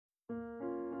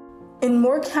In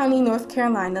Moore County, North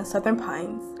Carolina, Southern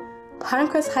Pines,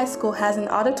 Pinecrest High School has an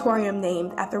auditorium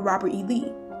named after Robert E.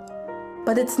 Lee.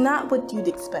 But it's not what you'd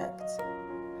expect.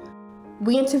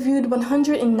 We interviewed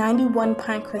 191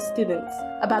 Pinecrest students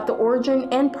about the origin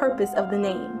and purpose of the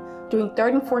name during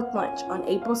 3rd and 4th lunch on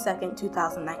April 2nd,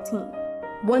 2019.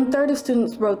 1/3 of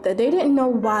students wrote that they didn't know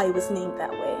why it was named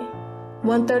that way.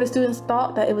 1/3 of students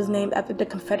thought that it was named after the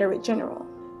Confederate general.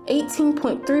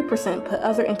 18.3% put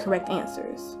other incorrect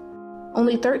answers.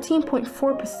 Only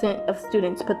 13.4% of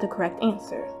students put the correct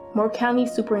answer. Moore County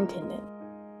Superintendent.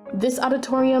 This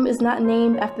auditorium is not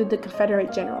named after the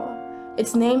Confederate general.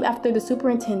 It's named after the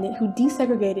superintendent who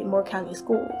desegregated Moore County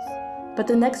schools. But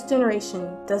the next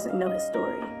generation doesn't know his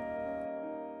story.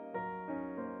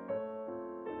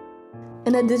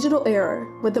 In a digital era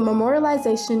where the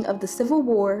memorialization of the Civil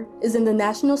War is in the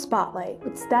national spotlight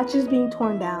with statues being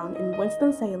torn down in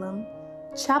Winston-Salem,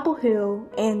 Chapel Hill,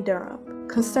 and Durham,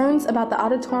 concerns about the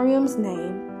auditorium's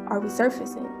name are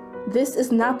resurfacing. This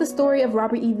is not the story of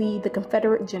Robert E. Lee, the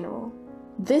Confederate general.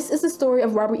 This is the story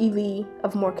of Robert E. Lee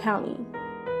of Moore County,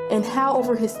 and how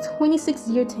over his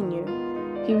 26-year tenure,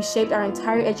 he reshaped our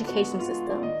entire education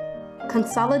system,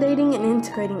 consolidating and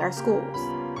integrating our schools.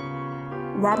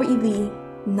 Robert E. Lee,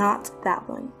 not that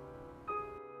one.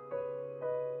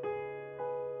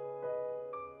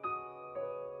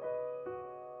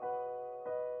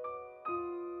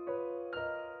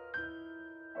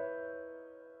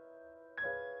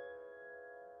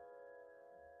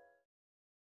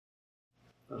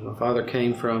 My father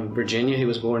came from Virginia. He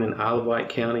was born in Isle of Wight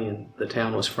County, and the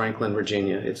town was Franklin,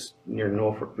 Virginia. It's near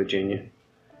Norfolk, Virginia.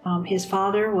 His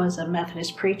father was a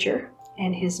Methodist preacher,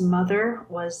 and his mother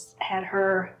had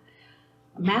her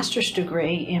master's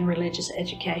degree in religious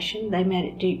education. They met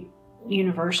at Duke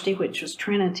University, which was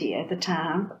Trinity at the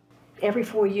time. Every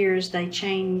 4 years they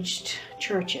changed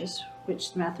churches,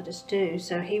 which the Methodists do,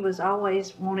 so he was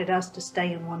always wanted us to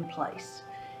stay in one place.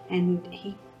 And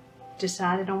he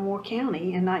decided on Moore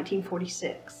County in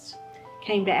 1946.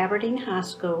 Came to Aberdeen High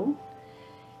School,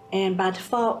 and by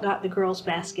default got the girls'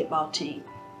 basketball team.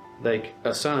 They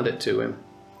assigned it to him,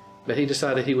 but he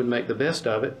decided he would make the best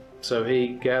of it. So he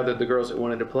gathered the girls that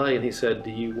wanted to play, and he said, "Do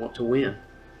you want to win?"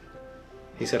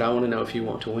 He said, "I want to know if you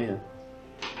want to win."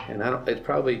 And it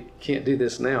probably can't do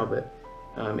this now, but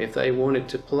if they wanted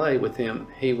to play with him,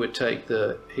 he would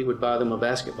buy them a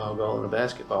basketball goal and a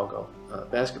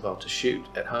basketball to shoot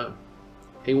at home.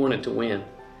 He wanted to win,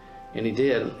 and he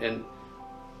did. And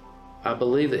I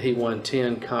believe that he won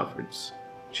 10 conference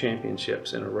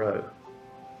championships in a row.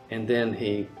 And then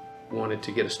he wanted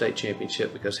to get a state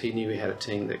championship because he knew he had a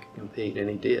team that could compete, and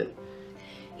he did.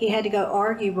 He had to go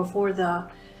argue before the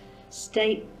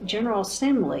state general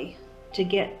assembly to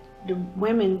get the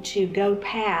women to go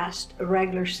past a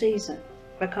regular season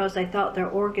because they thought their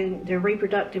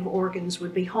reproductive organs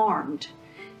would be harmed,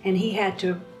 and he had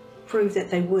to prove that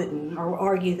they wouldn't, or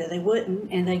argue that they wouldn't,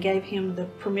 and they gave him the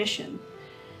permission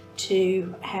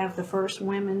to have the first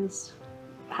women's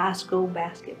high school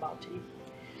basketball team.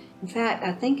 In fact,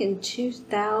 I think in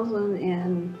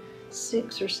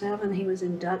 2006 or 7, he was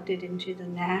inducted into the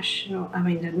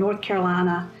North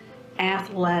Carolina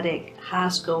Athletic High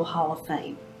School Hall of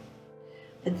Fame.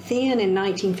 But then in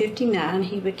 1959,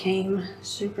 he became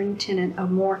superintendent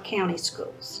of Moore County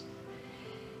Schools.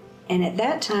 And at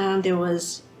that time, there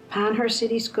was Pinehurst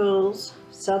City Schools,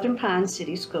 Southern Pines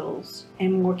City Schools,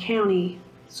 and Moore County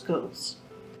Schools.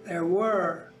 There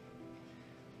were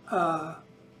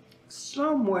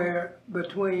somewhere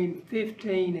between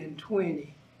 15 and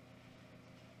 20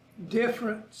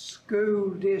 different school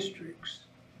districts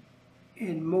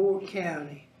in Moore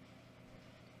County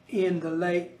in the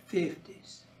late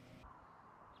 50s.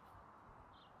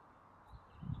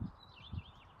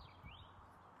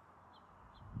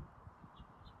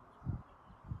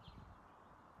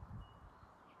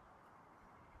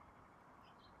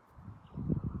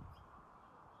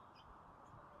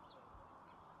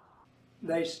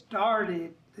 They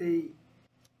started the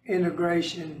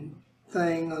integration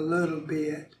thing a little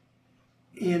bit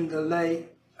in the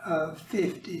late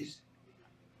 50s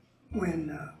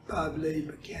when Bob Lee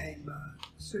became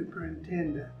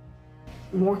superintendent.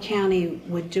 Moore County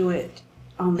would do it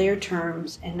on their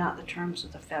terms and not the terms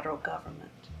of the federal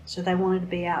government. So they wanted to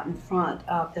be out in front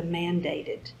of the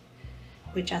mandated,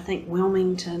 which I think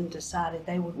Wilmington decided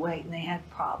they would wait, and they had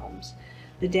problems.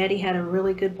 The daddy had a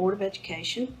really good Board of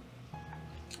Education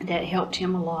that helped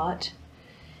him a lot,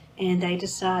 and they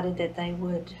decided that they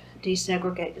would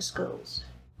desegregate the schools.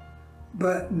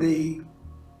 But the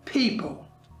people,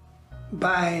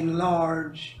 by and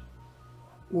large,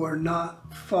 were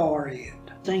not for it.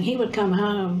 He would come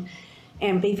home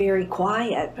and be very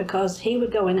quiet, because he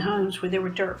would go in homes where there were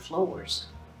dirt floors.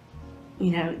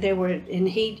 You know, and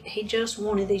he just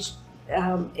wanted these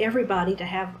everybody to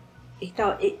have. He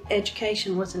thought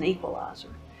education was an equalizer.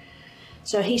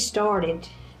 So he started,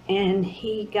 and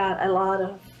he got a lot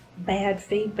of bad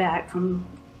feedback from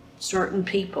certain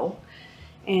people,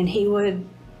 and he would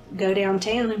go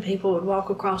downtown and people would walk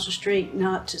across the street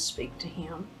not to speak to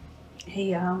him.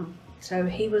 So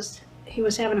he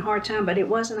was having a hard time, but it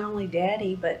wasn't only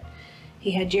Daddy, but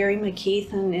he had Jerry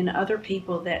McKeithen and other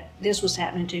people that this was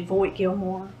happening to. Voight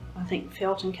Gilmore, I think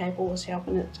Felton Cable was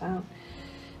helping at the time.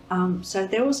 So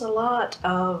there was a lot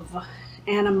of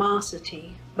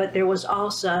animosity, but there was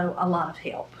also a lot of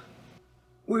help.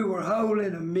 We were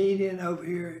holding a meeting over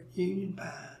here at Union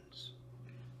Pines.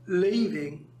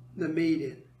 Leaving the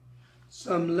meeting,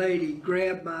 some lady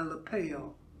grabbed my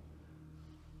lapel,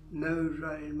 nose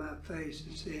right in my face,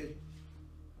 and said,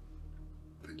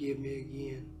 "Forgive me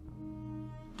again.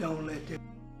 Don't let them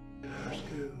in our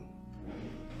school."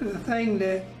 The thing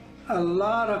that a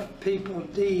lot of people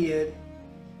did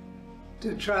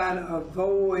to try to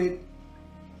avoid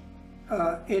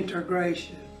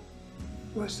integration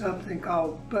was something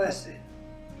called busing.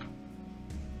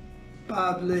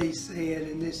 Bob Lee said,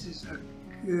 and this is a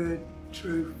good,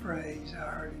 true phrase, I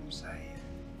heard him say it,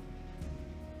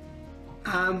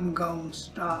 "I'm gonna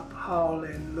stop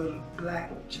hauling little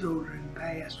black children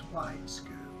past white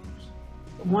schools."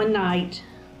 One night,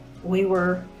 we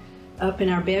were up in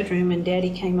our bedroom, and Daddy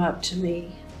came up to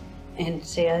me and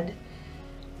said,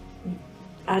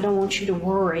 "I don't want you to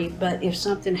worry, but if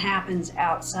something happens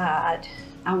outside,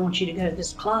 I want you to go to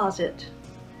this closet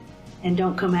and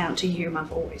don't come out until you hear my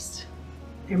voice.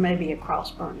 There may be a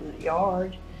cross burning in the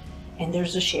yard, and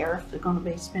there's a sheriff that's going to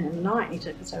be spending the night." And he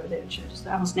took us over there and showed us.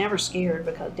 I was never scared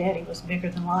because Daddy was bigger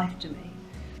than life to me.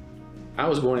 I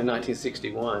was born in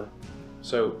 1961,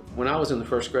 so when I was in the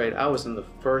first grade, I was in the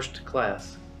first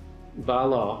class by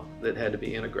law that had to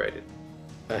be integrated,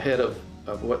 ahead of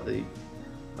what the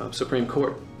Supreme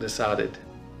Court decided.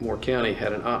 Moore County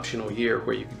had an optional year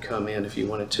where you could come in if you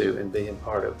wanted to and be in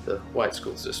part of the white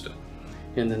school system.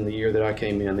 And then the year that I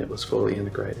came in, it was fully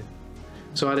integrated.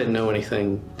 So I didn't know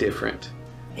anything different.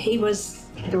 He was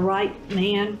the right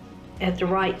man at the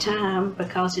right time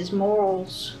because his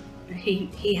morals,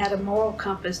 he had a moral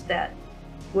compass that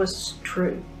was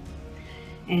true.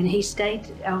 And he stayed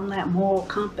on that moral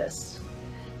compass,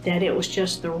 that it was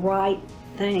just the right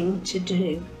thing to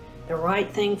do. The right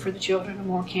thing for the children of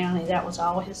Moore County. That was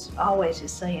always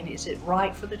his saying. Is it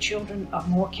right for the children of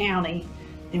Moore County,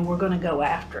 then we're going to go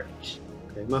after it.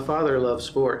 Okay. My father loved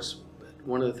sports, but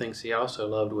one of the things he also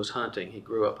loved was hunting. He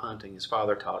grew up hunting. His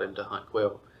father taught him to hunt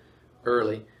quail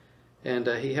early. And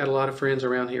he had a lot of friends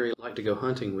around here he liked to go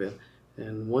hunting with.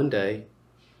 And one day,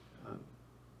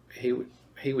 he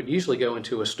would usually go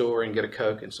into a store and get a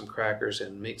Coke and some crackers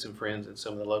and meet some friends in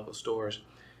some of the local stores.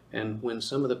 And when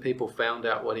some of the people found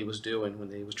out what he was doing, when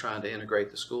he was trying to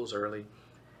integrate the schools early,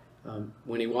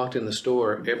 when he walked in the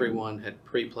store, everyone had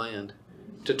pre-planned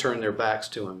to turn their backs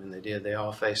to him, and they did. They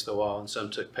all faced the wall, and some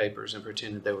took papers and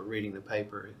pretended they were reading the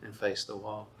paper and faced the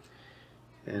wall.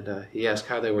 And he asked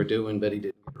how they were doing, but he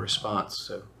didn't get a response.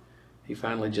 So he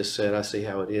finally just said, "I see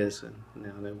how it is, and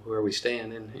now I know where we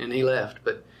stand," and he left.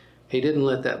 But he didn't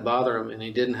let that bother him, and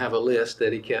he didn't have a list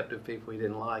that he kept of people he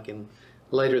didn't like. And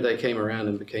later they came around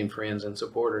and became friends and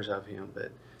supporters of him,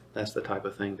 but that's the type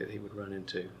of thing that he would run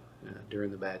into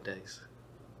during the bad days.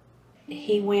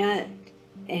 He went,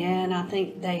 and I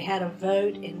think they had a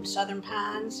vote in Southern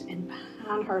Pines, and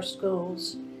Pinehurst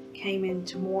schools came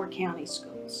into Moore County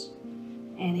schools.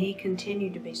 And he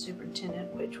continued to be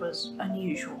superintendent, which was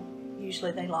unusual.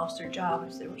 Usually they lost their job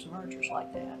if there was mergers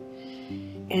like that.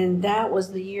 And that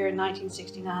was the year in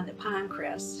 1969 that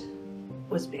Pinecrest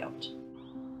was built.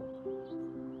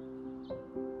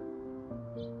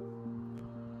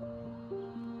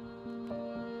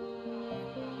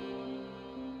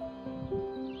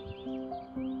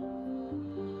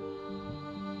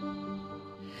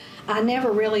 I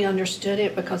never really understood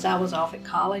it because I was off at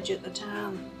college at the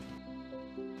time.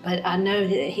 But I know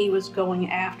that he was going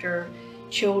after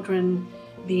children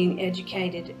being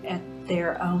educated at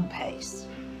their own pace.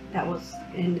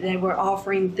 And they were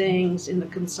offering things in the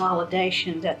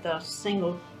consolidation that the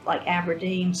single, like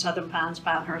Aberdeen, Southern Pines,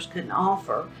 Pinehurst couldn't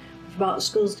offer. If you brought the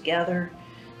schools together,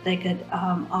 they could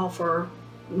offer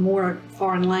more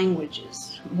foreign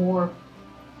languages, more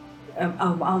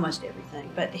of almost everything.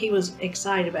 But he was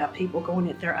excited about people going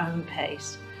at their own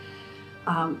pace.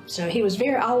 So he was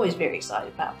always very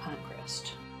excited about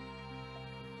Pinecrest.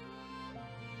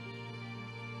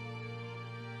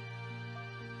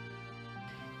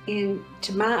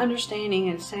 To my understanding,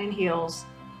 in Sand Hills,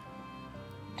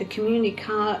 the community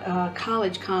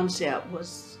college concept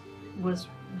was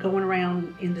going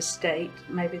around in the state,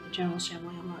 maybe the General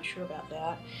Assembly, I'm not sure about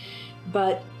that.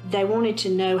 But they wanted to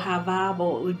know how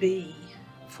viable it would be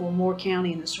for Moore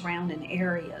County and the surrounding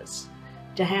areas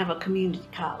to have a community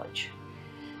college.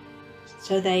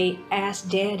 So they asked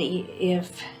Daddy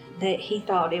if he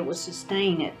thought it would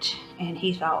sustain it, and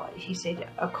he said,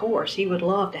 of course, he would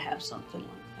love to have something like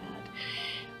that.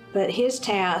 But his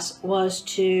task was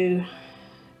to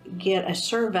get a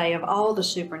survey of all the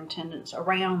superintendents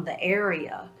around the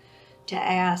area to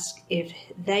ask if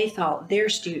they thought their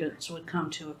students would come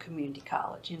to a community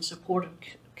college, in support of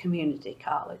community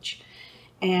college.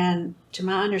 And to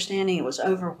my understanding, it was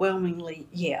overwhelmingly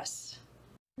yes.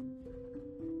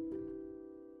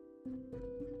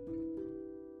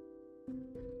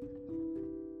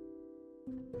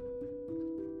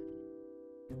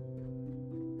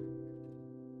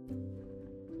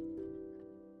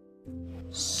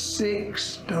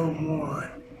 Six to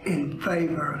one in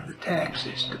favor of the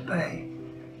taxes to pay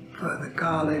for the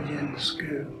college and the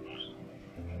schools.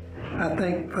 I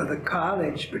think for the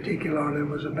college particularly it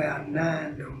was about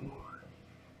 9 to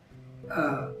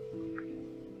 1.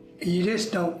 You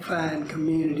just don't find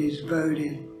communities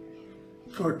voting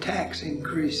for tax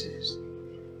increases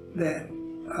that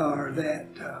are that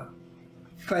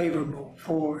favorable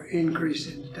for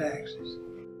increasing taxes.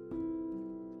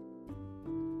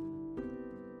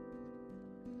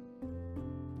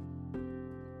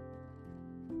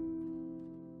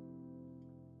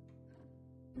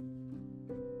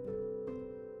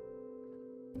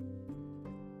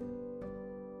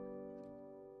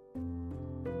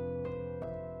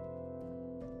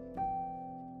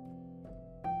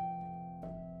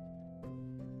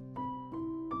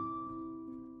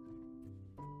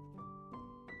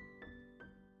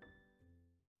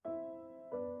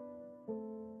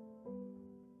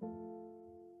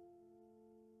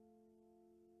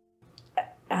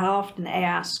 I often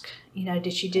ask,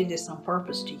 did she do this on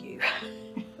purpose to you?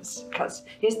 Because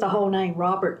it's the whole name,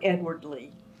 Robert Edward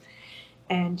Lee.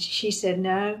 And she said,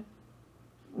 no,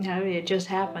 it just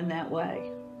happened that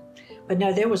way. But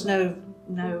no, there was no,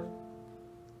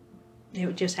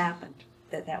 it just happened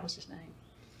that was his name.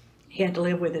 He had to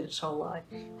live with it his whole life.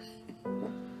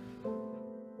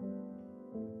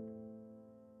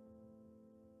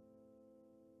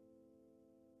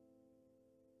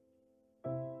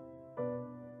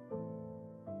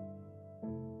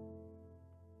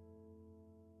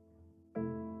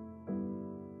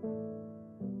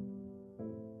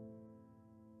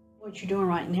 What you're doing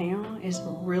right now is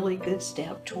a really good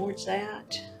step towards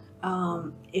that.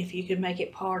 If you could make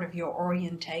it part of your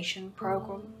orientation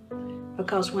program,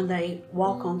 because when they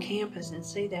walk on campus and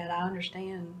see that, I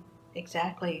understand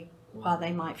exactly why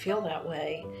they might feel that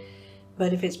way.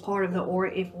 But if it's part of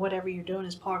if whatever you're doing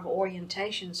is part of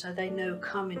orientation, so they know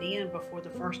coming in before the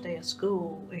first day of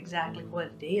school exactly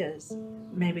what it is,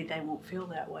 maybe they won't feel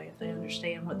that way if they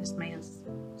understand what this man's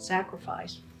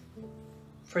sacrificed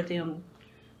for them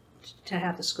to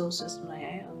have the school system they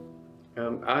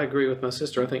have. I agree with my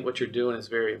sister. I think what you're doing is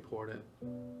very important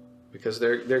because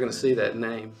they're going to see that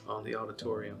name on the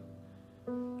auditorium.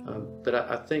 But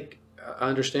I think I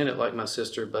understand it like my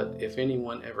sister, but if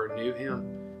anyone ever knew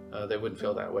him, they wouldn't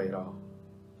feel that way at all.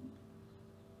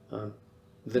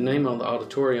 The name on the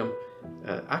auditorium,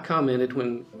 I commented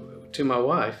to my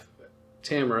wife,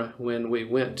 Tamara, when we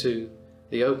went to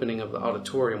the opening of the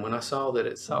auditorium, when I saw that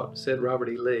it said Robert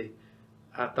E. Lee,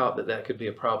 I thought that could be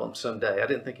a problem someday. I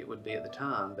didn't think it would be at the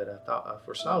time, but I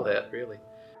foresaw that, really.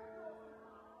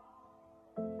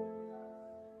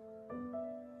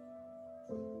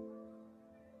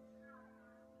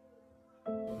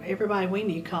 Everybody we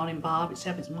knew called him Bob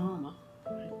except his mama.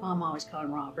 His mom always called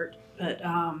him Robert, but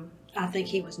I think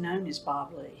he was known as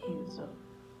Bob Lee. He was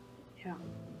yeah.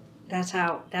 That's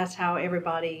how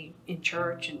everybody in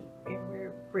church and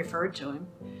referred to him.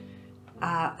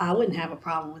 I wouldn't have a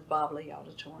problem with Bob Lee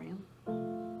Auditorium.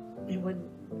 It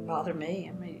wouldn't bother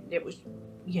me. I mean,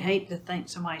 you hate to think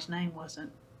somebody's name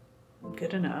wasn't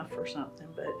good enough or something,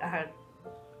 but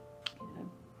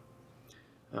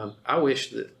I wish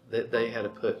that they had to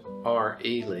put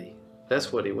R.E. Lee.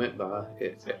 That's what he went by.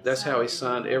 That's how he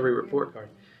signed every report card.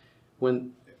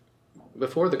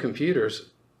 Before the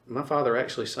computers, my father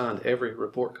actually signed every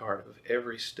report card of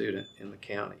every student in the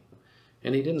county.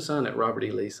 And he didn't sign it Robert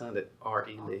E. Lee, he signed it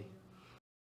R.E. Lee.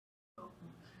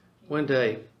 One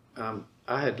day,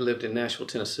 I had lived in Nashville,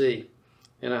 Tennessee,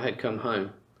 and I had come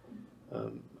home.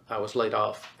 I was laid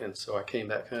off, and so I came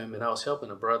back home, and I was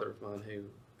helping a brother of mine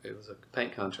who was a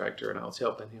paint contractor, and I was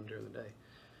helping him during the day.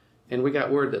 And we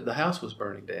got word that the house was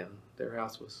burning down. Their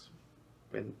house was,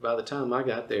 and by the time I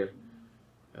got there,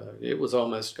 it was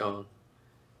almost gone.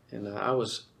 And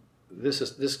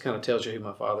this kind of tells you who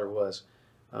my father was.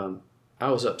 I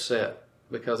was upset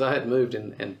because I had moved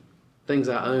and things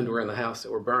I owned were in the house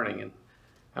that were burning. And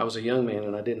I was a young man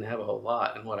and I didn't have a whole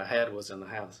lot, and what I had was in the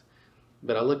house.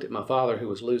 But I looked at my father, who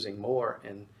was losing more,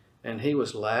 and he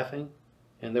was laughing,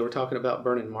 and they were talking about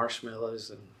burning marshmallows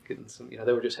and getting some,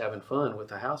 they were just having fun with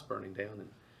the house burning down.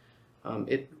 And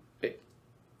it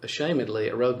ashamedly,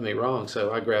 it rubbed me wrong,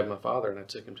 so I grabbed my father and I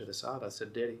took him to the side. I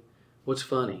said, "Daddy, what's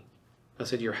funny?" I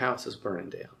said, "Your house is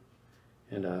burning down."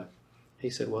 And he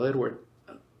said, "Well, Edward,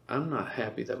 I'm not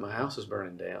happy that my house is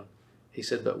burning down." He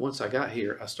said, "But once I got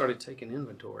here, I started taking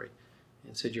inventory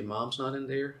and said, your mom's not in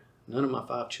there, none of my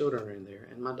 5 children are in there,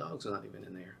 and my dog's not even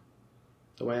in there.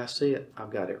 The way I see it, I've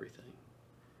got everything."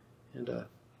 And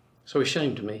so he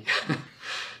shamed me,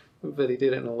 but he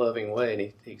did it in a loving way,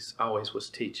 and he always was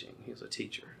teaching. He was a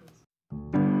teacher.